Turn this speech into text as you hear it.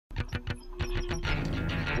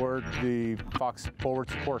We're the Fox Forward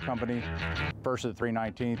Support Company. First of the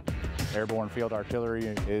 319th Airborne Field Artillery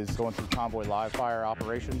is going through convoy live fire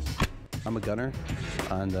operations. I'm a gunner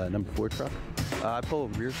on the number 4 truck. I pull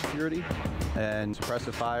rear security and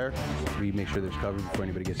suppressive fire. We make sure there's cover before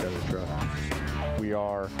anybody gets out of the truck. We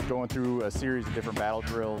are going through a series of different battle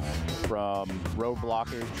drills, from road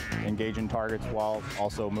blockage, engaging targets while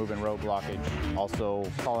also moving road blockage, also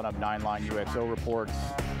calling up 9-line UXO reports,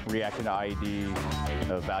 reacting to IED,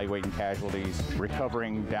 evaluating casualties,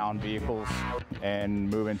 recovering downed vehicles, and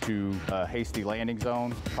moving to a hasty landing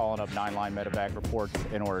zone, calling up 9-line medevac reports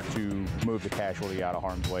in order to move the casualty out of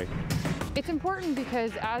harm's way. It's important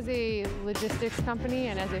because as a logistics company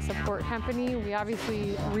and as a support company, we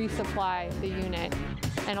obviously resupply the unit.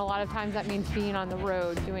 And a lot of times that means being on the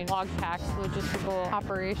road, doing log packs, logistical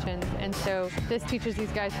operations. And so this teaches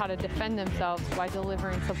these guys how to defend themselves by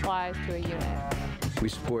delivering supplies to a unit. We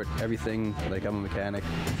support everything, like I'm a mechanic.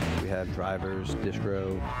 We have drivers,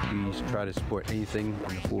 distro. We try to support anything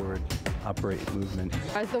in the forward operate movement.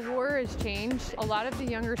 As the war has changed, a lot of the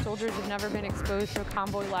younger soldiers have never been exposed to a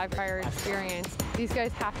convoy live fire experience. These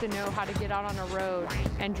guys have to know how to get out on a road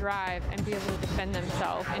and drive and be able to defend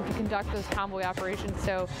themselves and to conduct those convoy operations.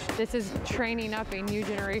 So this is training up a new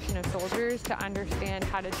generation of soldiers to understand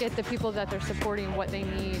how to get the people that they're supporting what they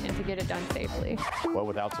need and to get it done safely. Well,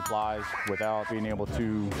 without supplies, without being able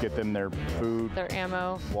to get them their food, their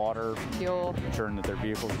ammo, water, fuel, ensuring that their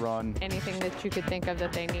vehicles run, anything that you could think of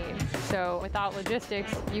that they need. So without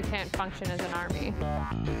logistics, you can't function as an army.